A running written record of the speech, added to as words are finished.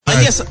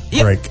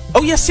Yes, break.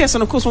 Oh, yes,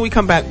 and of course when we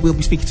come back, we'll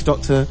be speaking to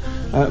Dr.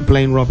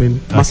 Blaine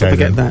Robin. Mustn't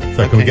forget that.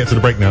 So can we get to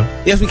the break now?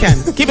 Yes, we can.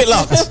 Keep it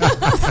locked. What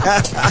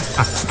about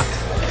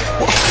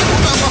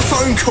my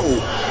phone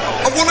call?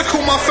 I want to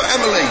call my for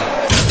Emily.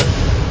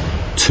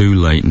 Too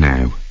late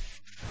now.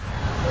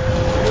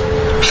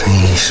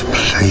 Please,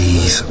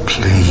 please,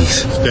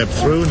 please. Step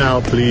through now,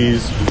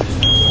 please.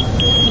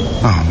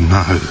 Oh,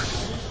 no.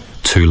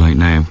 Too late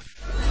now.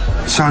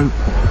 So,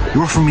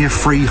 you're offering me a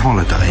free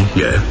holiday?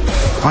 Yeah.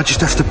 I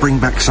just have to bring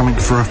back something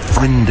for a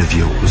friend of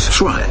yours.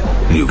 That's right.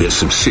 And you'll get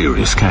some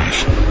serious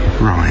cash.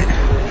 Right.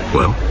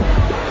 Well?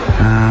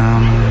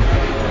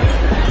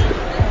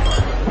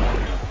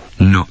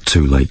 Not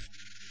too late.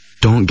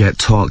 Don't get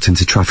talked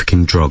into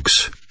trafficking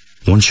drugs.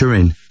 Once you're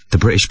in, the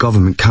British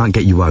government can't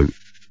get you out.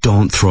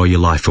 Don't throw your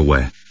life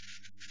away.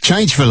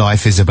 Change for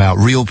Life is about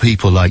real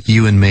people like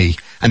you and me,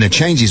 and the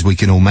changes we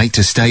can all make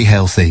to stay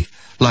healthy,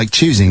 like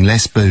choosing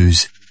less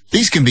booze.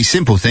 These can be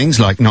simple things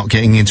like not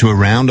getting into a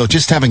round or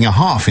just having a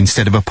half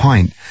instead of a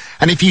pint.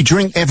 And if you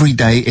drink every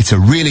day, it's a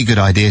really good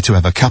idea to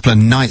have a couple of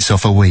nights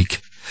off a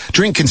week.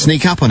 Drink can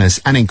sneak up on us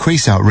and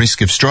increase our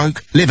risk of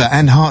stroke, liver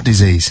and heart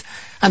disease.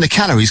 And the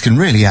calories can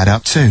really add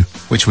up too,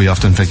 which we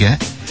often forget.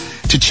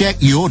 To check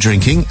your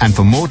drinking and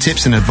for more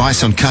tips and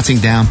advice on cutting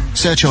down,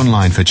 search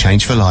online for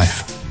Change for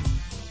Life.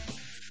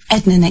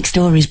 Edna next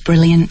door is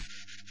brilliant.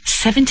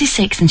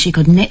 76 and she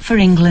could knit for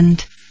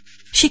England.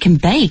 She can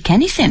bake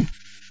anything.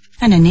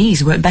 And her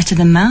knees work better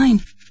than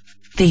mine.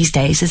 These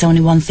days there's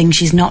only one thing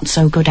she's not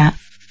so good at.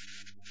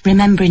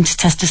 Remembering to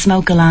test her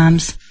smoke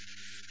alarms.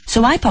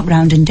 So I pop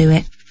round and do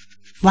it.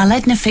 While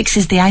Edna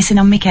fixes the icing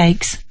on me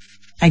cakes.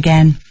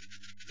 Again.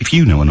 If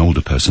you know an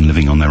older person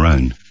living on their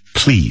own,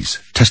 please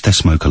test their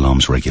smoke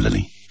alarms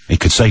regularly. It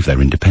could save their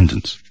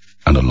independence.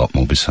 And a lot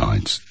more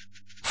besides.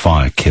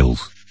 Fire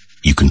kills.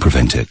 You can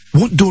prevent it.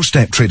 What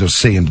doorstep traders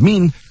say and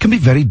mean can be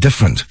very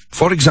different.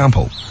 For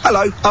example,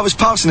 hello, I was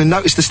passing and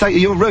noticed the state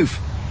of your roof.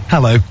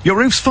 Hello, your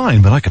roof's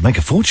fine, but I could make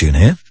a fortune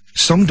here.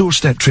 Some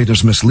doorstep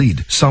traders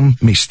mislead, some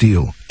may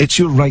steal. It's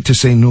your right to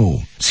say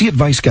no. See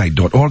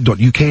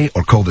adviceguide.org.uk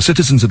or call the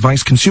Citizens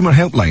Advice Consumer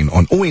Helpline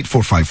on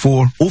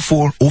 08454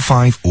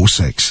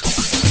 040506.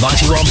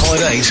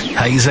 91.8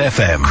 Hayes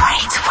FM.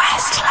 Great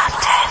West London.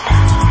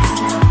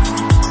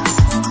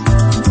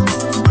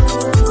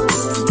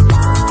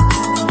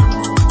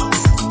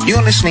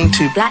 You're listening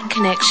to Black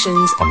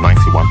Connections on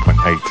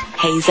 91.8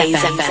 Hayes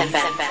FM.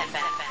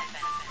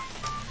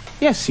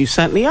 Yes, you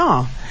certainly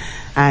are.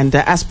 And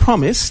as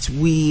promised,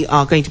 we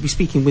are going to be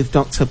speaking with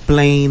Dr.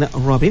 Blaine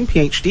Robin,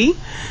 PhD.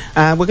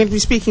 We're going to be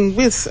speaking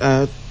with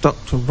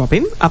Dr.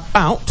 Robin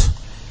about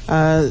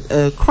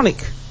a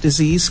chronic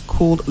disease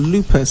called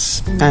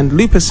lupus. And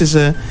lupus is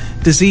a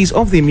disease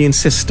of the immune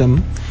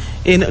system.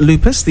 In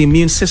lupus, the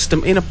immune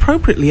system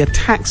inappropriately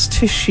attacks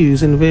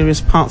tissues in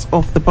various parts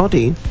of the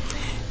body.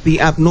 The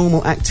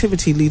abnormal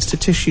activity leads to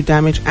tissue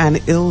damage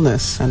and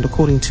illness, and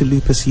according to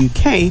Lupus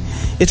UK,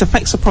 it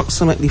affects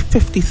approximately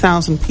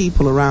 50,000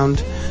 people.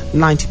 Around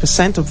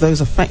 90% of those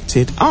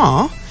affected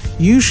are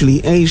usually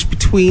aged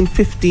between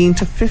 15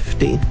 to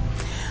 50.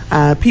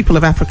 People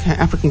of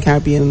African,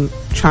 Caribbean,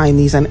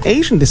 Chinese and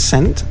Asian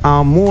descent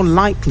are more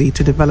likely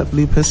to develop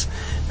lupus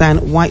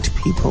than white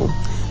people.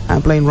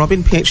 Blaine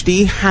Robin,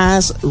 PhD,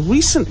 has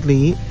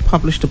recently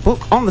published a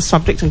book on the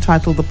subject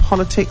entitled The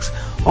Politics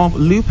of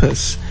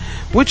Lupus,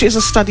 which is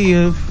a study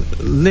of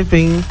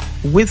living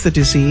with the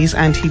disease,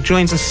 and he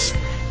joins us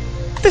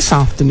this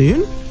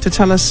afternoon to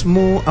tell us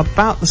more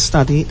about the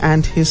study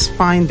and his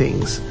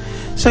findings.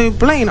 So,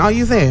 Blaine, are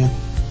you there?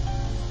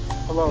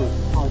 Hello.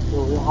 Hi,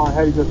 Sylvia. Hi,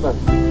 how you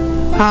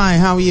doing? Hi,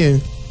 how are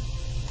you?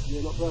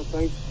 Yeah, not bad,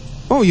 thanks.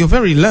 Oh, you're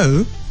very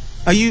low.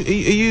 Are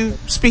you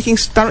speaking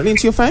directly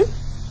into your phone?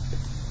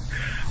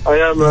 I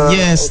am.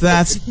 Yes,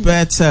 that's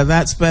better.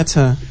 That's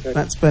better. Okay.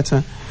 That's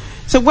better.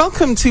 So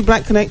welcome to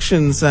Black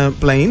Connections,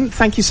 Blaine.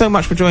 Thank you so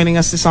much for joining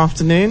us this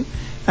afternoon.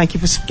 Thank you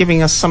for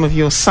giving us some of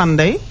your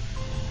Sunday.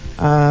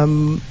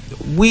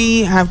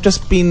 We have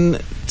just been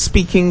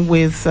speaking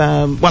with,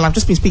 I've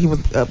just been speaking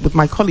with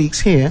my colleagues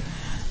here,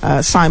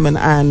 Simon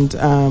and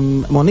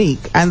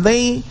Monique, and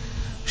they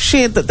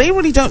shared that they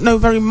really don't know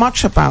very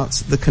much about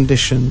the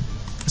condition.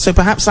 So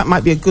perhaps that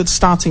might be a good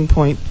starting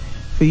point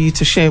for you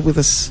to share with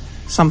us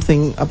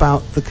something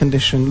about the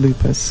condition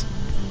lupus.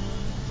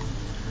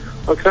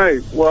 Okay,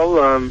 well,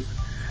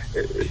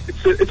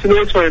 it's an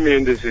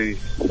autoimmune disease.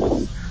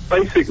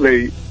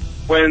 Basically,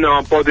 when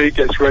our body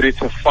gets ready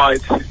to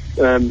fight,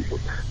 during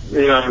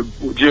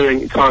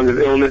times of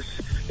illness,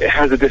 it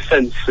has a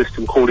defense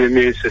system called the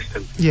immune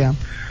system. Yeah.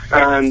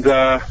 And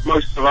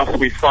most of us,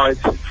 we fight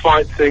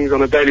things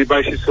on a daily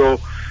basis, or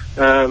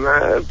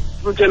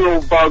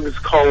general bugs,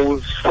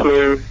 colds,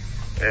 flu.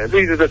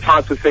 These are the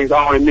types of things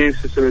our immune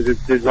system is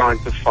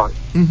designed to fight.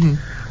 Mm-hmm.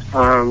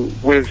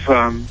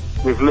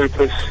 With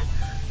lupus,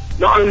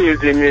 not only is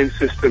the immune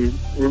system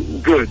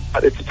good,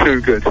 but it's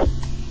too good.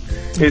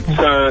 Okay.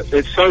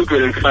 It's so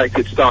good, in fact,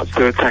 it starts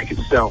to attack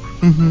itself.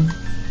 Mm-hmm.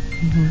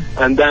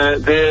 Mm-hmm. And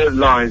there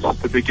lies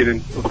the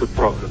beginning of the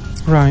problem.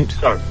 Right.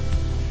 So,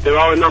 there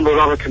are a number of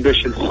other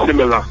conditions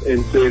similar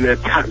in their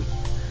pattern.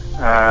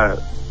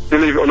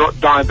 Believe it or not,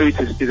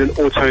 diabetes is an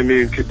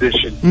autoimmune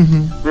condition.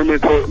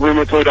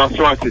 Rheumatoid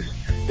arthritis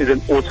is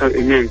an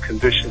autoimmune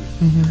condition.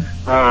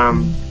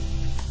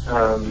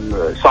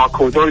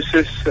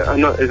 Sarcoidosis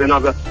is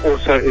another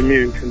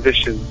autoimmune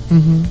condition.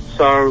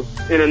 So,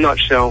 in a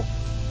nutshell,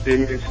 the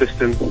immune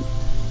system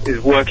is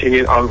working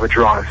in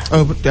overdrive.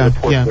 Yeah,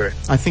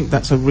 I think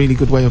that's a really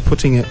good way of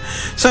putting it.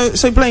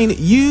 So Blaine,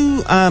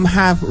 you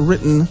have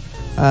written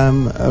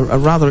a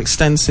rather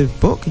extensive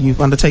book.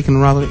 You've undertaken a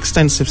rather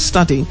extensive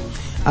study.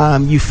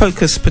 You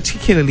focus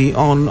particularly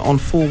on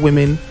 4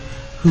 women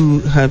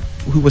who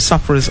were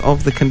sufferers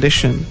of the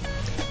condition.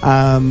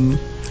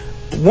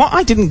 What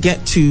I didn't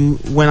get to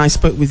when I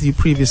spoke with you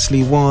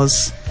previously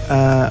was,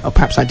 or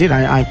perhaps I did,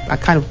 I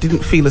kind of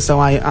didn't feel as though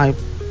I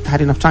had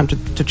enough time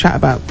to chat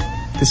about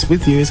this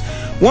with you, is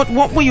what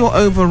were your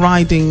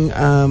overriding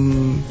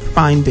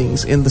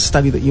findings in the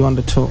study that you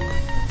undertook?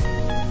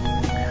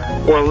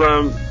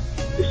 Well,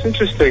 it's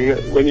interesting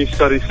that when you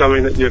study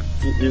something that you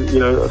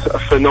know, a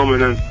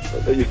phenomenon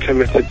that you're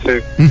committed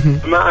to,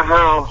 no matter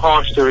how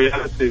harsh the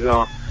realities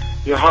are,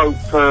 you hope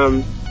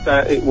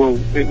that it will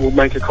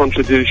make a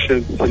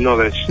contribution to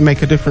knowledge.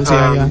 Make a difference,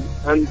 yeah.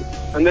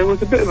 And there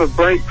was a bit of a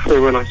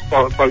breakthrough when I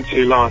spoke to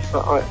you last.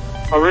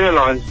 I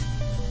realised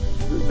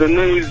the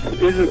news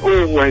isn't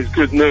always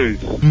good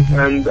news,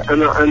 and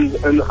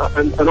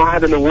I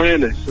had an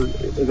awareness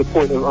at the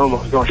point of, oh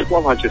my gosh,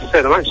 what have I just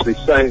said? I'm actually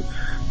saying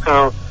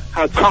how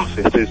tough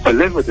it is to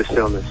live with this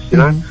illness, you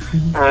know,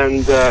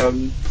 and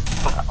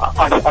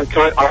I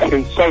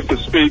can, so to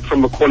speak,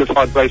 from a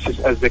qualified basis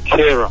as the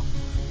carer,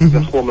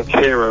 the former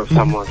carer of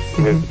someone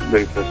with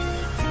lupus,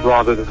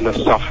 rather than a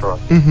sufferer.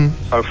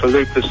 So for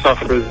lupus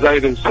sufferers, they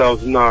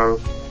themselves know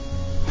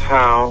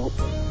how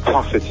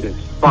tough it is,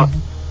 but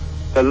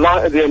the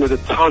light at the end of the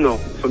tunnel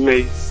for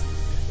me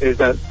is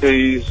that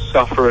these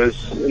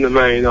sufferers in the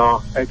main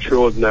are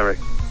extraordinary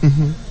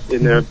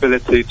in their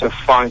ability to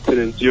fight and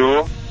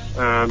endure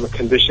a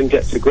condition,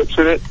 get to grips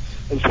with it,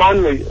 and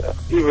finally,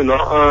 even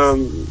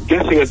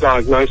getting a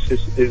diagnosis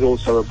is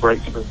also a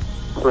breakthrough.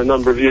 For a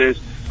number of years,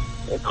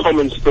 a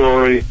common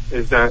story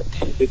is that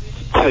it's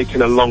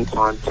taken a long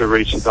time to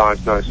reach a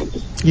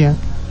diagnosis. Yeah.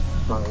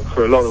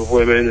 For a lot of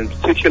women in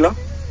particular,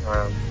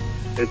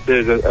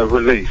 there's a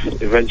relief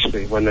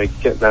eventually when they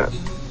get that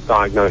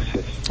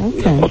diagnosis.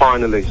 Okay.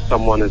 Finally,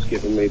 someone has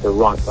given me the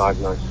right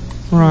diagnosis.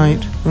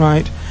 Right.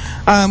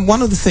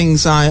 One of the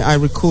things I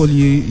recall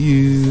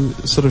you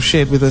sort of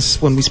shared with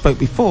us when we spoke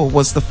before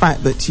was the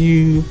fact that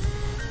you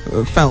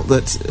felt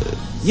that,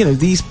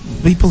 these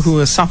people who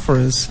are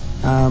sufferers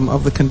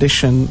of the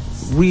condition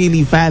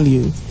really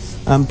value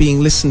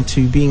being listened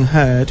to, being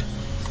heard,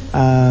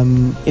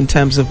 in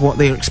terms of what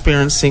they're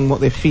experiencing, what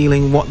they're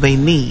feeling, what they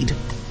need.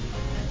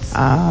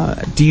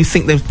 Do you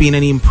think there's been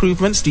any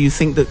improvements? Do you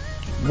think that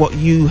what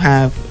you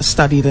have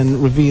studied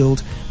and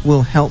revealed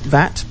will help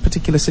that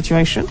particular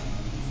situation?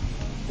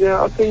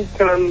 Yeah, I think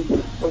in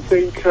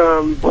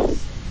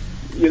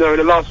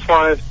the last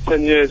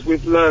 5-10 years,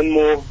 we've learned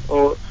more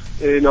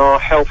in our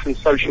health and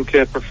social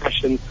care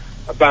profession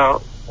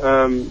about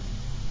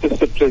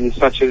disciplines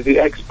such as the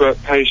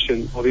expert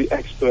patient or the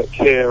expert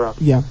carer.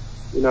 Yeah.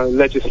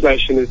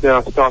 Legislation is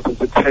now starting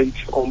to take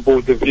on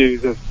board the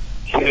views of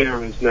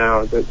carers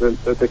now.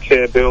 The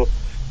care bill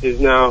is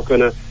now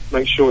going to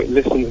make sure it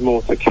listens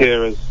more to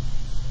carers.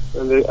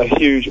 And a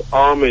huge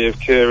army of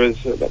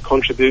carers that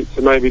contribute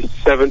to maybe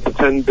 £7 to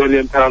 £10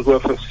 billion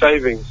worth of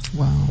savings.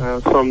 Wow.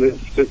 From the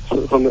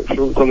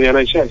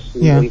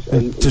NHS.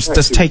 And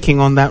just taking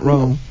on that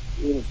role.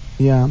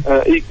 Yeah.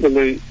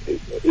 Equally,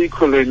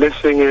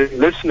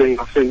 listening,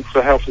 I think,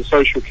 for health and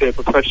social care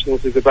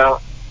professionals is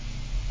about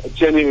a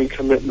genuine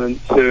commitment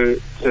to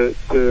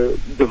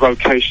the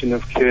vocation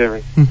of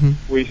caring.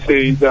 We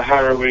see the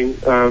harrowing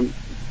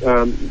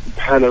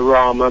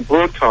panorama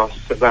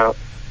broadcasts about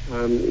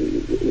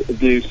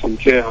abuse in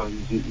care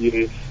homes.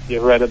 You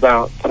read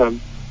about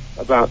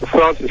the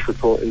Francis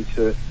report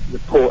into the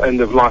poor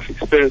end-of-life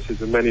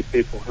experiences of many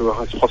people who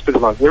are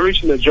hospitalised. We're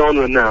reaching a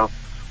genre now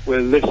where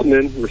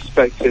listening,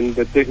 respecting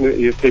the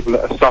dignity of people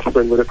that are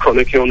suffering with a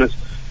chronic illness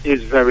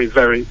is very,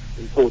 very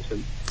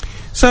important.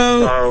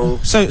 So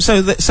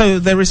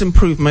there is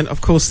improvement.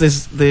 Of course,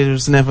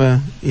 there's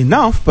never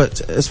enough,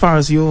 but as far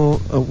as you're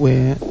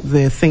aware,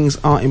 things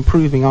are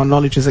improving. Our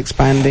knowledge is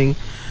expanding,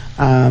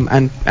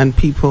 and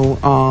people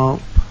are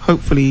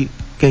hopefully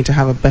going to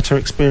have a better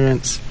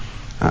experience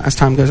as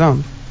time goes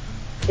on.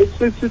 It's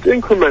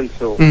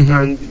incremental,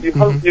 and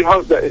you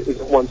hope that it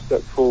isn't one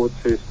step forward,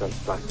 2 steps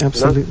back.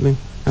 Absolutely.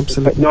 The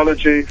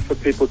technology for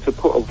people to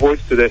put a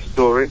voice to their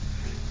story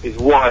is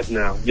wide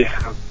now. You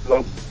have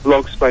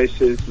blog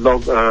spaces,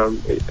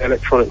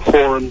 electronic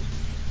forums,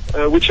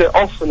 which are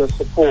often a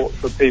support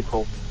for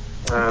people,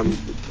 and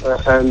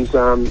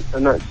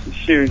that's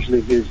hugely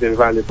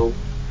invaluable.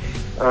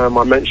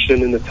 I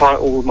mentioned in the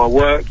title of my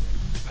work,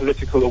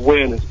 political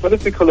awareness.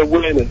 Political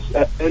awareness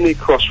at any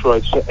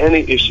crossroads for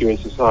any issue in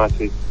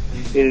society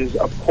is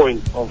a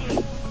point of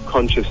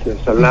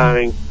consciousness,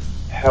 allowing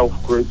health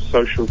groups,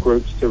 social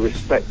groups, to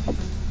respect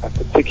a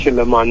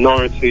particular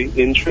minority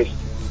interest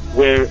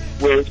where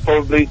it's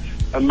probably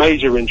a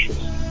major interest.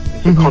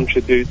 It's a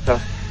contributor.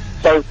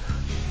 So,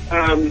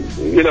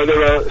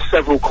 there are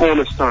several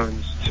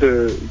cornerstones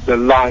to the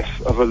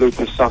life of a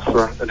lupus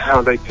sufferer and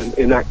how they can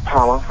enact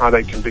power, how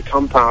they can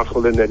become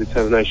powerful in their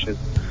determination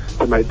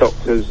to make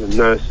doctors and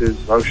nurses,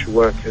 social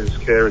workers,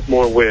 carers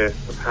more aware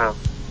of how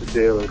to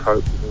deal and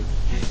cope with them.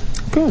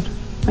 Good.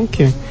 Thank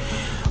you.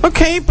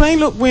 Okay, Blaine,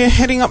 look, we're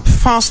heading up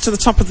fast to the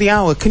top of the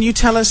hour. Can you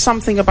tell us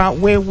something about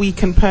where we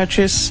can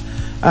purchase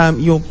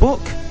your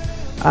book?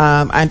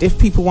 And if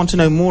people want to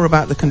know more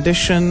about the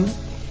condition,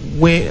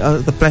 where are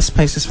the best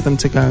places for them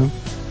to go?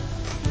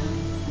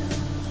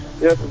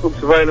 Yeah, the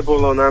book's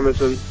available on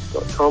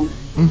Amazon.com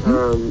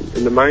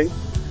in the main.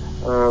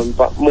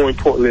 But more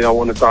importantly, I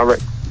want to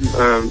direct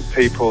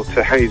people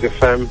to Hayes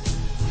FM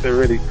to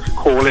really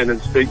call in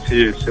and speak to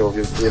you,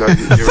 Sylvia.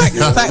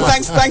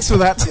 Thanks for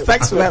that.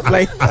 Thanks for that,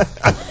 Blaine.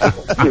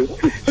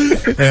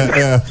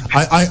 Yeah.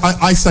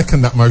 I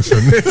second that motion.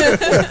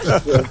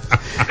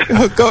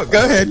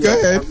 Go ahead.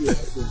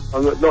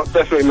 I'm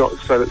definitely not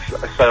a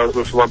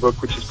salesman for my book,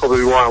 which is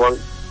probably why I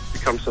won't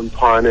become some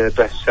pioneer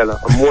bestseller.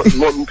 I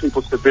want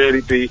people to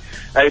really be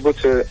able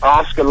to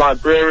ask a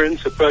librarian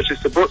to purchase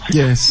the book.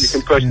 Yes. You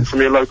can purchase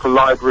from your local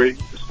library.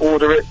 Just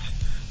order it.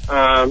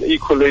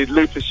 Equally,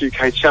 Lupus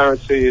UK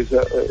Charity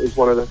is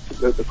one of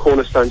the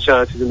cornerstone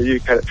charities in the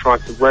UK that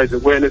tries to raise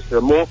awareness. There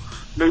are more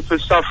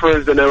lupus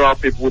sufferers than there are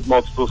people with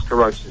multiple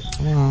sclerosis.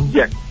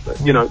 Yet,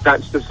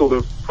 that's the sort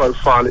of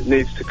profile it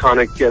needs to kind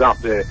of get up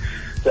there.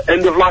 The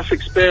end-of-life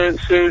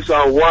experiences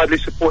are widely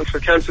supported for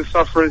cancer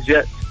sufferers,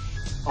 yet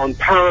on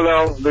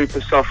parallel,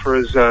 lupus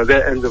sufferers,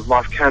 their end of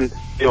life can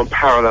be on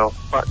parallel,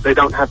 but they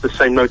don't have the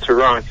same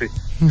notoriety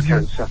as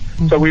cancer.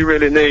 So we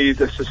really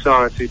need a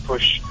society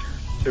push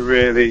to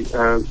really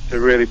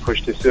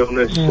push this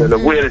illness and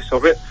awareness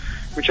of it,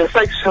 which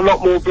affects a lot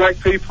more black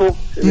people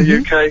in the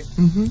UK.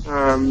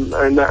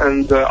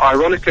 And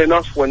ironically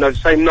enough, when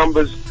those same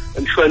numbers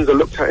and trends are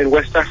looked at in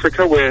West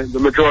Africa, where the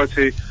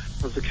majority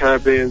of the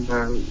Caribbean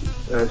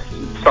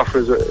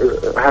sufferers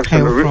have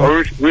some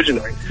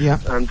originate,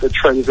 and the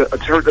trends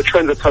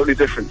are totally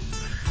different,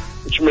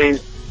 which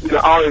means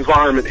our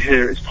environment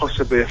here is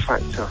possibly a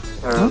factor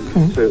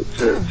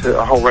to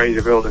a whole range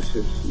of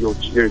illnesses. Your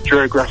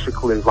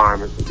geographical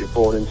environment that you're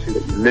born into,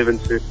 that you live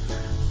into.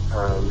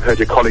 Heard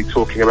your colleague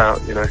talking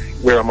about,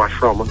 where am I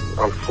from?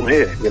 I'm from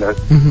here,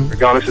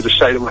 regardless of the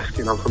shade of my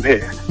skin, I'm from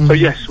here. So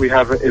yes, we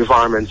have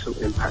environmental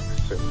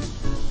impacts too.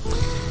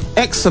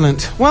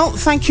 Excellent. Well,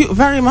 thank you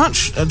very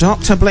much,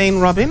 Dr. Blaine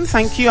Robin.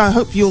 Thank you. I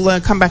hope you'll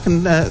come back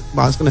and, I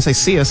was going to say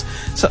see us,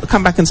 so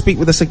come back and speak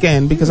with us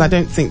again, because I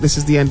don't think this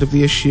is the end of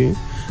the issue.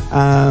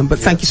 But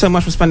thank you so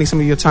much for spending some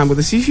of your time with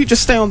us. If you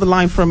just stay on the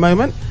line for a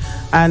moment,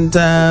 and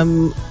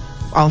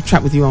I'll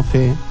chat with you off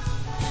here.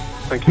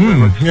 Thank you very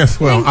much. Yes,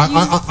 well,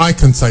 I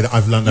can say that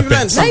I've learned a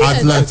bit.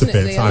 I've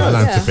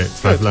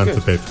learned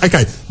a bit.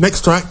 Okay,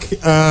 next track,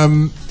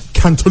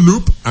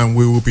 Cantaloupe, and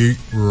we will be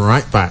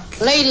right back.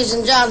 Ladies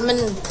and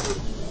gentlemen,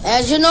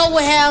 as you know,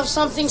 we have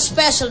something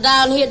special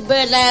down here at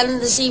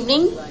Birdland this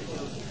evening.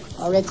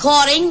 A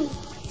recording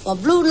for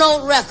Blue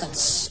Note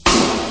Records.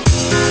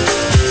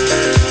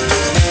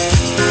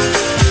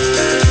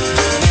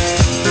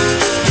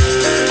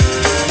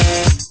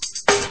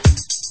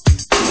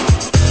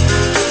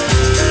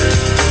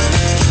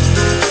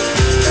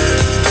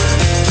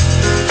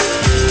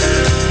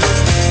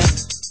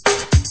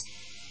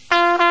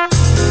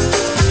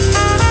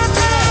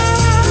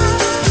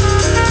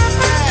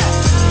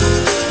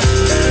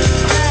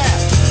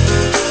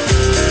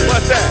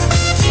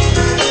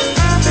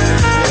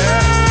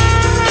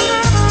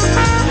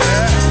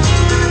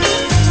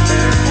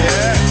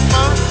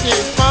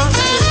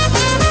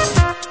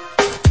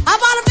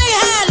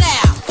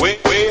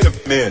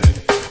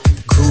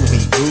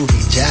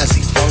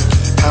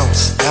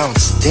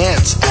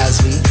 Dance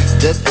as we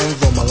dip in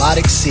the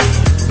melodic sea.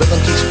 Rhythm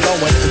keeps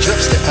flowing and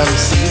drips to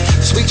MC.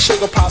 Sweet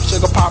sugar pop,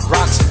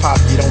 rocks and pop.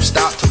 You don't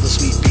stop till the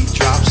sweet beat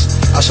drops.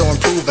 I shall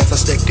improve as I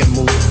stick and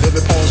move.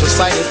 Vivid poems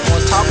recited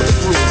on top of the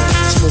groove.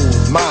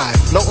 Smooth, mind,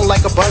 floating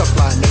like a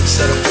butterfly. Notes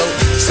set afloat,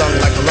 sung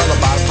like a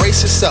lullaby.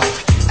 Brace yourself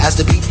as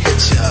the beat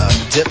hits ya.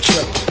 Dip,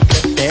 trip,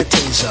 hip,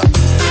 fantasia.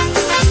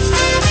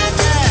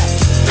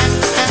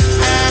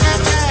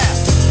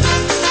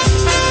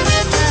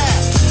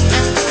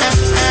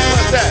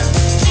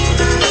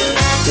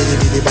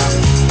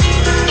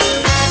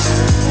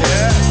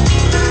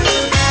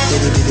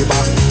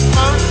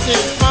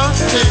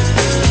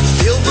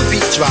 Feel the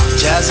beat drop,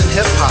 jazz and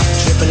hip-hop,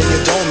 dripping in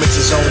your dome, it's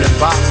a zone and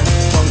bop.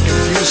 Funk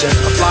confusion,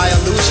 a fly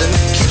illusion,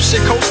 keeps you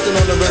coasting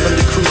on the rhythm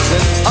you're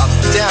cruising. Up,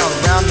 down,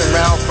 round and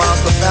round,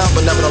 rhymes profound,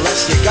 but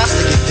nevertheless you got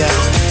to get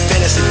down.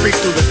 Fantasy freak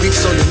through the beat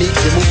so unique,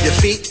 you move your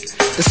feet,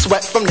 the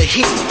sweat from the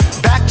heat.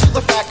 Back to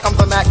the fact, I'm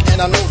the Mac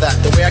and I know that.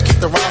 The way I kick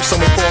the rhyme,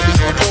 someone call me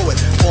a poet.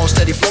 on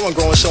steady flowing,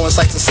 growing, showing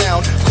sights and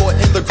sound. Caught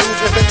in the groove,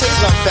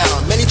 invitation I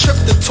found. Many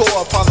tripped the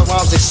tour upon the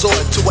rhymes they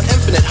soared to an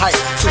infinite height,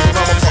 to the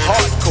realm of the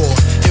hardcore.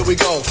 Here we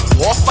go,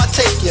 off I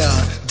take ya,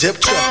 dip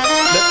trip,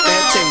 lip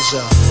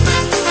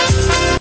fantasia.